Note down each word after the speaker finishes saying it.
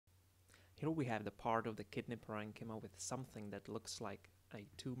Here we have the part of the kidney parenchyma with something that looks like a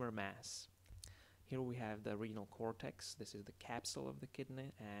tumor mass. Here we have the renal cortex. This is the capsule of the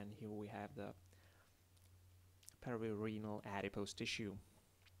kidney, and here we have the perirenal adipose tissue.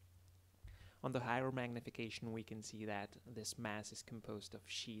 On the higher magnification, we can see that this mass is composed of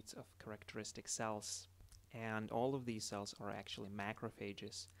sheets of characteristic cells, and all of these cells are actually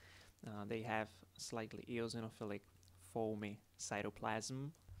macrophages. They have slightly eosinophilic, foamy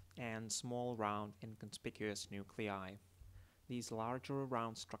cytoplasm and small, round, inconspicuous nuclei. These larger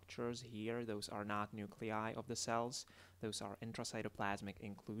round structures here, those are not nuclei of the cells, those are intracytoplasmic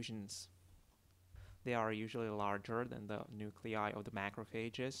inclusions. They are usually larger than the nuclei of the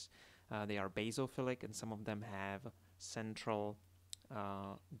macrophages. They are basophilic, and some of them have central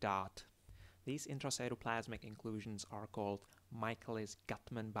dot. These intracytoplasmic inclusions are called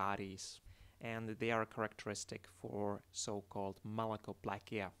Michaelis-Guttman bodies, and they are characteristic for so-called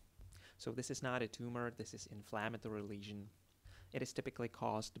Malakoplakia. So this is not a tumor, this is inflammatory lesion. It is typically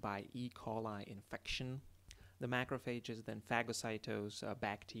caused by E. coli infection. The macrophages then phagocytose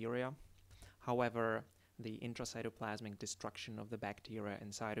bacteria. However, the intracytoplasmic destruction of the bacteria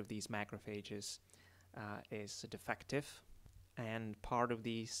inside of these macrophages is defective, and part of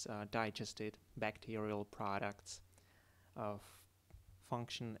these digested bacterial products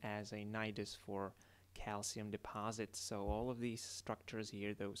function as a nidus for calcium deposits. So all of these structures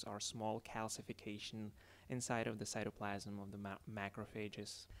here, those are small calcification inside of the cytoplasm of the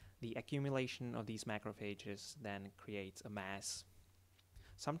macrophages. The accumulation of these macrophages then creates a mass.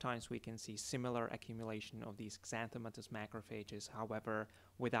 Sometimes we can see similar accumulation of these xanthomatous macrophages, however,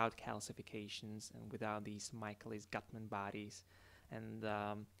 without calcifications and without these Michaelis-Guttman bodies, and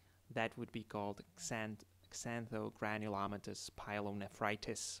that would be called xanthogranulomatous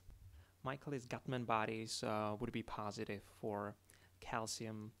pyelonephritis. Michaelis-Guttman bodies would be positive for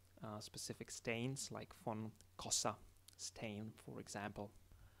calcium-specific stains like von Cossa stain, for example.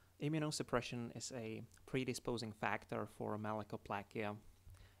 Immunosuppression is a predisposing factor for Malakoplakia.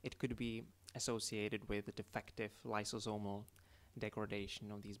 It could be associated with defective lysosomal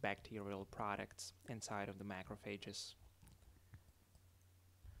degradation of these bacterial products inside of the macrophages.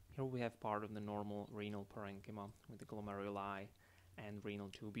 Here we have part of the normal renal parenchyma with the glomeruli and renal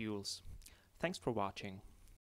tubules. Thanks for watching.